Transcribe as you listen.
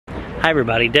Hi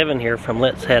everybody, Devin here from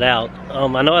Let's Head Out.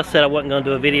 I know I said I wasn't going to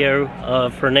do a video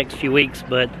for the next few weeks,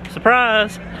 but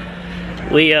surprise!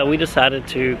 We decided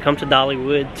to come to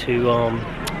Dollywood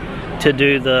to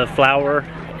do the flower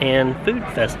and food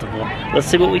festival. Let's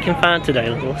see what we can find today.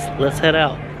 Let's head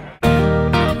out.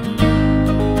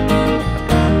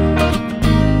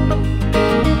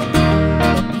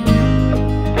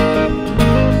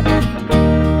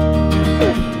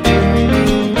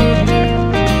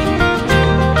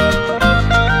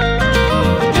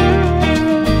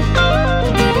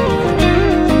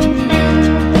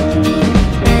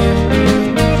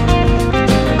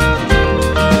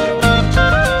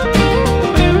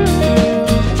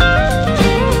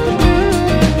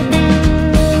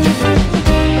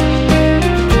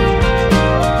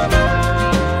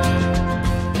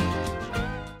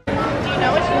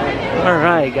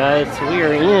 Alright guys, so we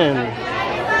are in.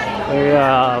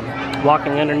 We're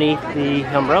walking underneath the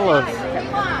umbrellas.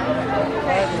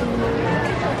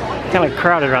 Kind of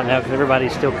crowded right now because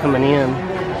everybody's still coming in.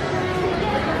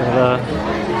 But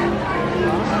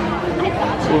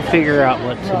we'll figure out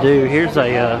what to do. Here's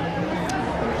a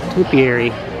topiary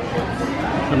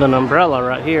with an umbrella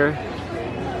right here.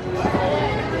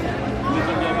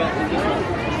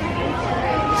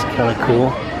 It's kind of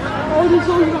cool.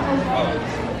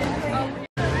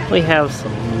 We have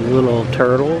some little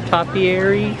turtle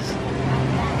topiaries.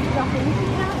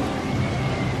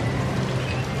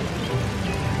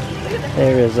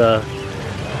 There is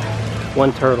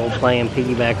one turtle playing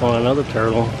piggyback on another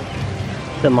turtle.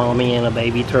 The mommy and a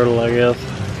baby turtle, I guess.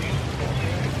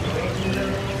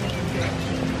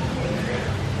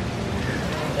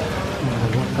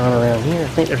 What's going on around here? I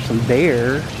think there's some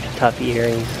bear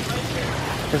topiaries.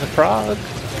 There's a frog.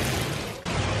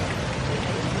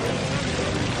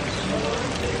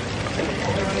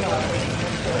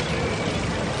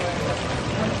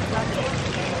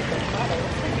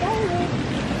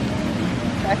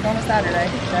 Back on a Saturday.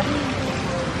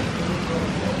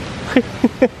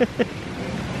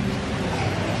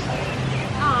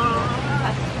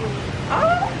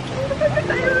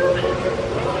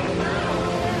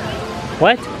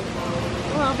 What?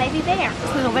 Little baby bear.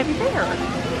 Little baby bear.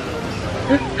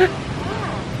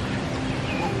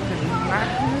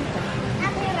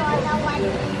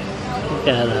 We've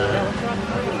got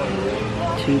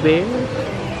two bears.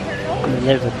 And then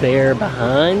there's a bear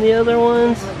behind the other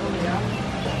ones.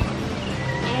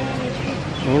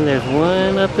 And there's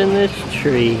one up in this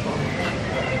tree.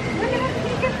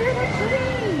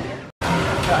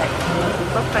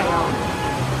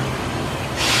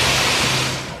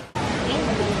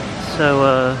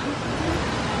 So,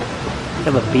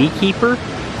 have a beekeeper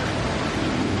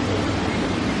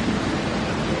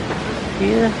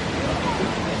here.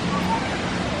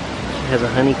 She has a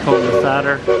honeycomb beside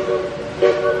her,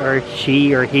 or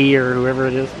she, or he, or whoever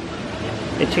it is.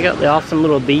 And check out the awesome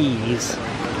little bees.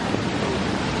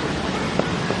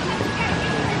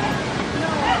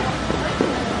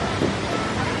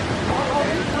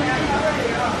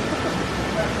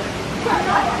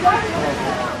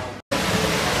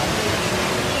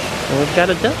 And we've got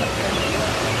a duck.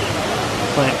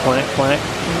 Quack, quack, quack.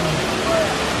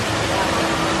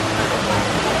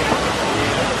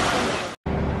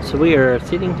 So we are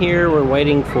sitting here. We're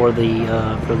waiting for the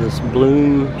for this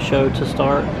bloom show to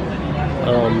start.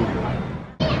 Well,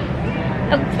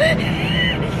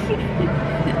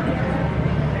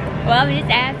 I'm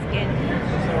just asking.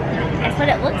 That's what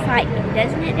it looks like,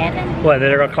 doesn't it, Devin? What?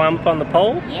 They're gonna climb up on the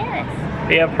pole? Yes.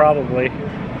 Yeah, probably.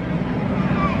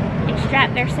 And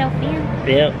strap themselves in.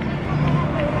 Yep.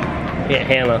 Yeah,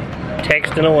 Hannah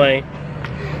texting away.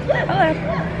 Hello.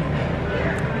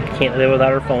 Can't live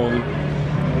without her phone.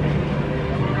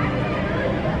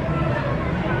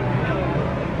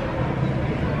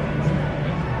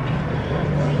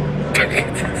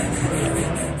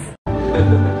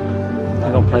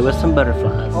 I'm gonna play with some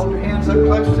butterflies. Hold your hands up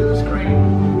close to the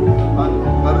screen.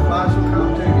 Butterflies will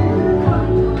come to you.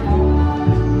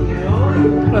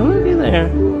 Oh, look at there.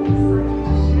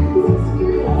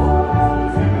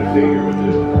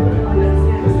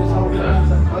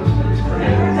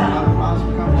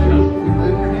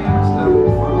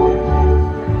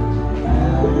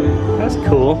 That's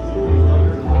cool.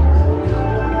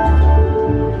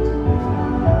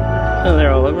 Oh,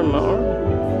 they're all over my arm.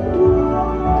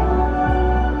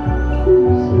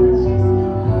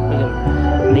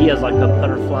 Nia's like a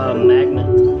butterfly magnet.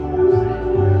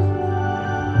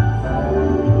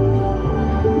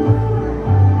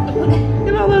 Look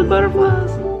at all those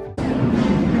butterflies.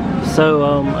 So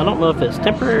I don't know if it's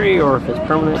temporary or if it's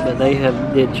permanent, but they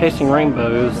did Chasing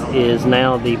Rainbows is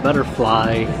now the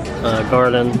butterfly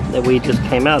garden that we just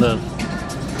came out of.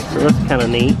 So that's kind of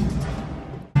neat.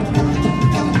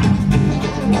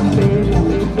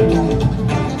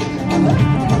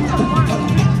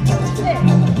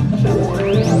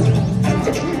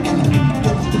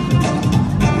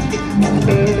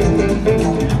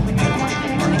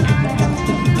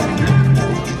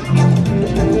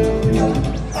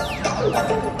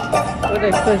 What are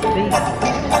they supposed to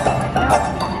be?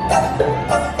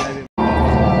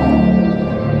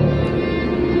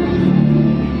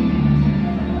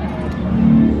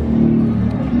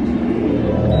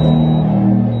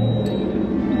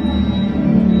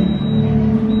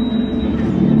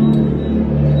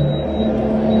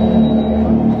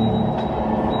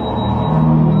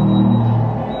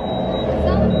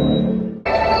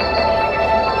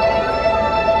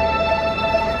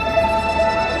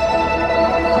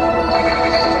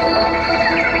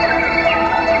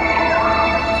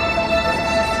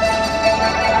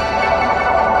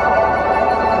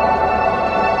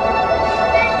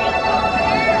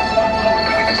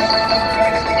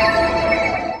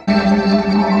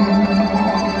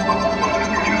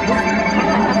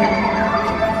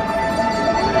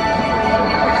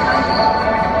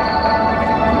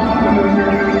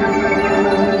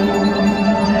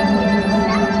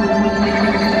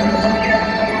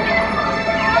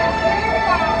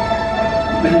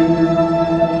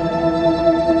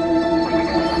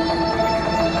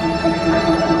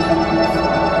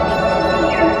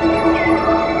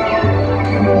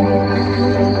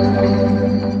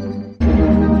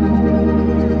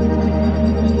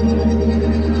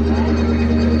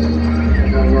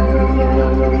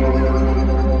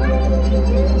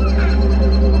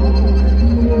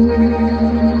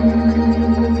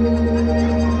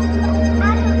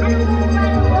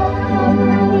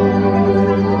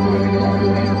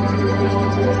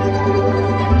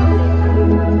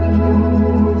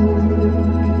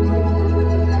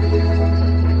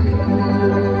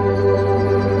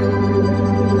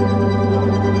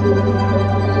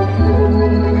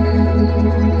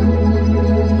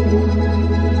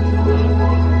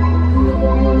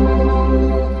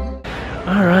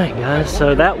 Alright guys,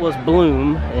 so that was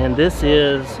Bloom, and this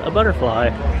is a butterfly.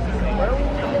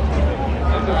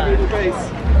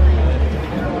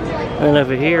 And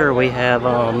over here we have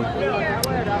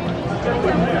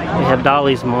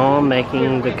Dolly's mom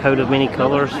making the coat of many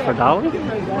colors for Dolly.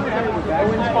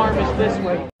 Owen's farm is this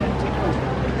way.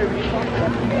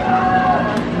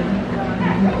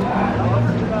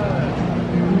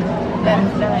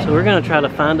 So we're gonna try to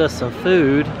find us some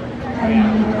food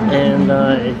and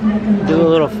do a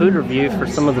little food review for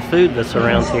some of the food that's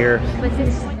around here.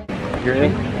 You ready?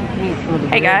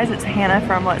 Hey guys, it's Hannah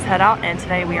from Let's Head Out, and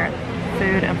today we are at the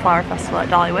Food and Flower Festival at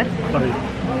Dollywood.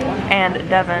 And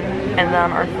Devin and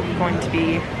them are going to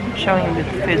be showing you the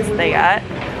foods that they got.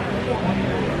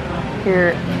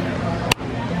 Here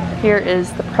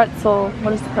is the pretzel.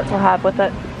 What does the pretzel have with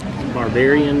it?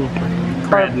 Barbarian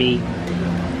crab meat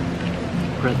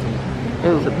pretzel.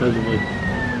 Ooh. Supposedly.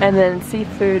 And then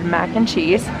seafood mac and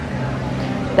cheese.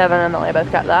 Devin and Millie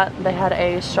both got that. They had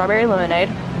a strawberry lemonade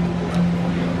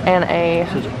and a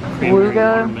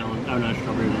wooga. Oh no,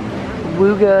 strawberry lemonade.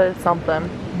 Wooga something.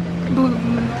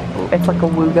 It's like a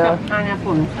wooga.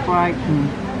 Pineapple and Sprite and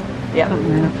Yeah,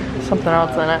 something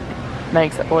else in it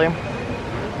makes it blue.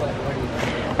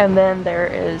 And then there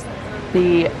is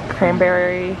the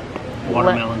cranberry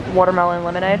watermelon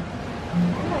lemonade.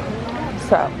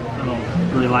 So I don't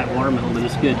really like watermelon, but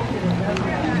it's good.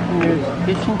 and there's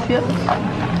fish and chips.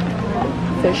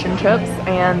 fish and chips,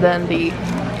 and then the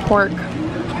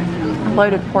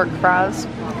loaded pork fries.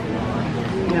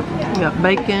 Yep, we got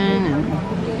bacon and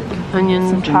onions,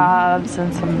 Some chives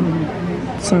and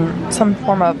some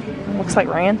form of, looks like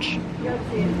ranch,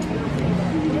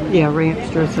 yeah,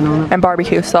 ranch dressing on it. and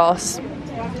barbecue sauce.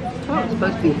 Oh, it's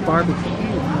supposed to be barbecue.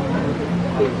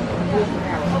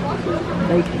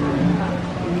 Bacon.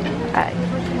 Okay.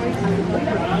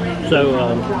 So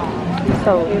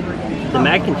So the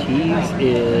mac and cheese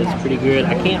is pretty good.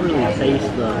 I can't really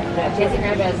taste the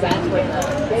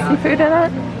seafood in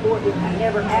it.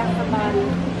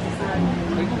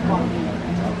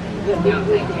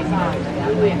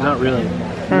 Not really.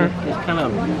 It's kind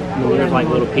of, there's like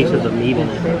little pieces of meat in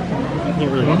it. You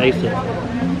can't really taste it.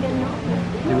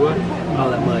 Do what? Oh,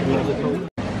 that much.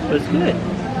 But it's good.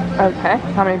 Okay.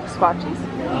 How many squatchies?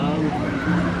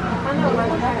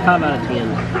 5 out of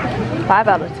 10. 5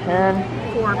 out of 10.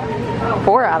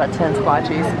 4 out of 10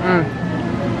 squatchies.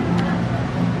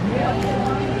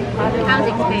 How's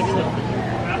expected?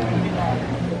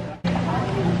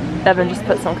 Devin just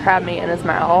put some crab meat in his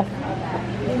mouth.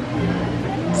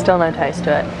 Still no taste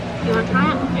to it. You want to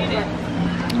try it?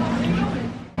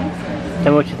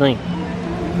 Tell me what you think.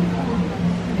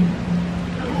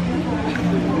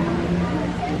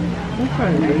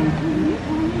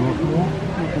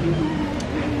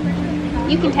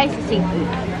 You can taste the seafood.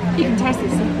 You can taste the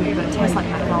seafood, but it tastes like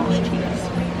McDonald's cheese.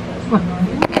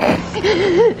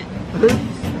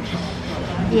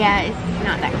 Yeah, it's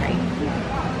not that great.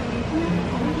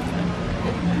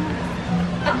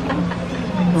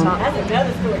 It's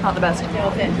not the best.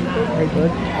 Very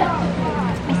good.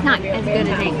 It's not as good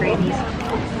as Aunt Grady's.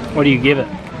 What do you give it?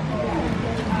 3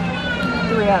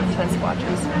 out of 10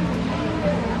 squatches.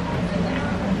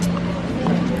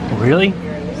 Really?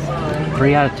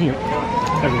 3 out of 10.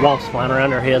 There's wasps flying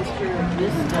around our heads.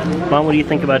 Mom, what do you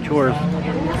think about yours? I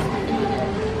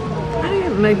think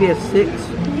it maybe a 6.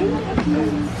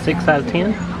 6 out of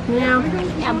 10? Yeah.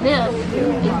 Now this is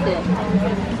good.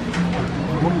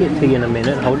 We'll get to you in a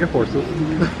minute. Hold your horses.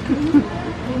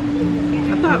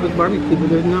 I thought it was barbecue, but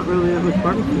there's not really that much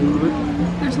barbecue on it.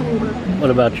 There's a little bit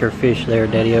What about your fish there,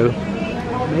 Daddy-O?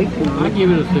 of bacon on I it.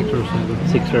 give it a 6 or 7.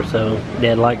 6 or so.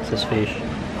 Dad likes his fish.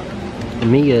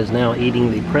 And Mia is now eating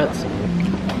the pretzel.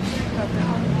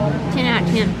 10 out of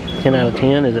 10. 10 out of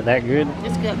 10. Is it that good?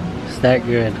 It's good. It's that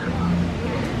good.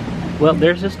 Well,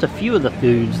 there's just a few of the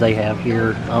foods they have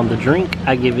here. The drink,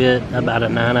 I give it about a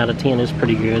 9 out of 10. It's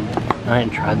pretty good. I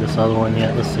hadn't tried this other one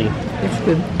yet. Let's see. It's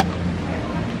good.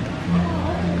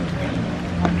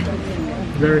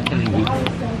 Very tangy.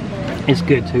 It's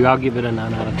good too. I'll give it a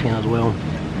 9 out of 10 as well.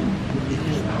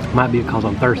 Might be because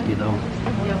I'm thirsty though.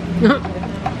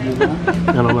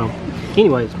 I don't know.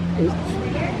 Anyways.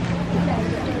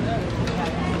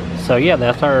 So yeah,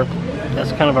 that's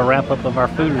kind of a wrap up of our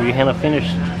food review. Hannah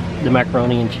finished the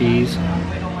macaroni and cheese.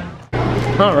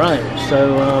 Alright,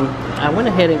 so I went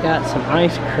ahead and got some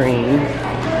ice cream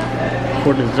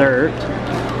for dessert.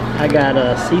 I got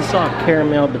a sea salt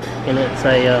caramel, and it's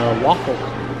a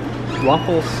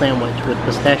waffle sandwich with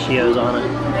pistachios on it.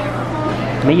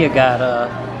 Mia got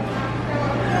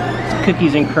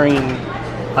cookies and cream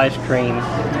ice cream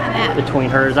between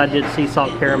hers. I did sea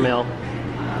salt caramel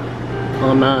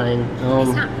on mine.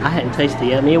 I hadn't tasted it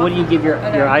yet. Mia, what do you give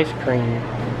your ice cream?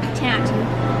 10 out of 10.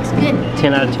 It's good.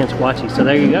 10 out of 10 squatchy. So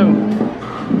there you go.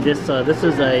 This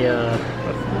is a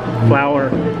flour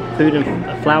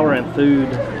and food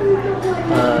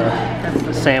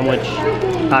sandwich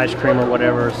ice cream or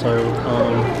whatever. So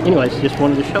anyways, just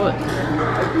wanted to show it.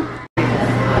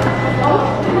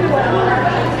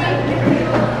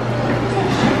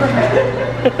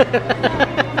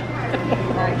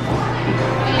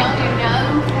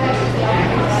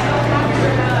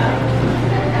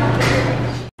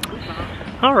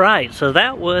 Alright, so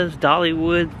that was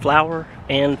Dollywood Flower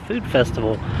and Food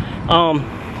Festival.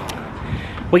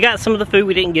 We got some of the food.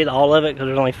 We didn't get all of it because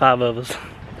there's only 5 of us.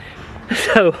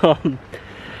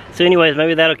 So anyways,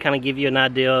 maybe that'll kind of give you an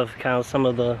idea of kind of some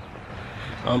of the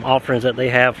offerings that they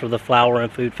have for the Flower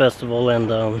and Food Festival.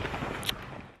 And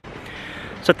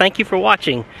so thank you for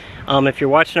watching. If you're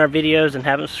watching our videos and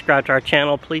haven't subscribed to our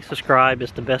channel, please subscribe.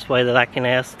 It's the best way that I can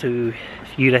ask you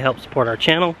to help support our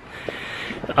channel.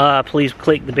 Please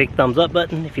click the big thumbs up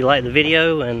button if you like the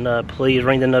video, and please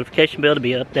ring the notification bell to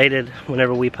be updated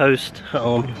whenever we post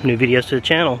new videos to the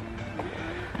channel.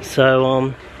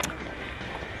 So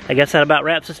I guess that about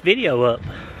wraps this video up.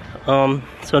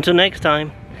 So until next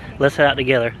time, let's head out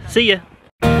together. See ya!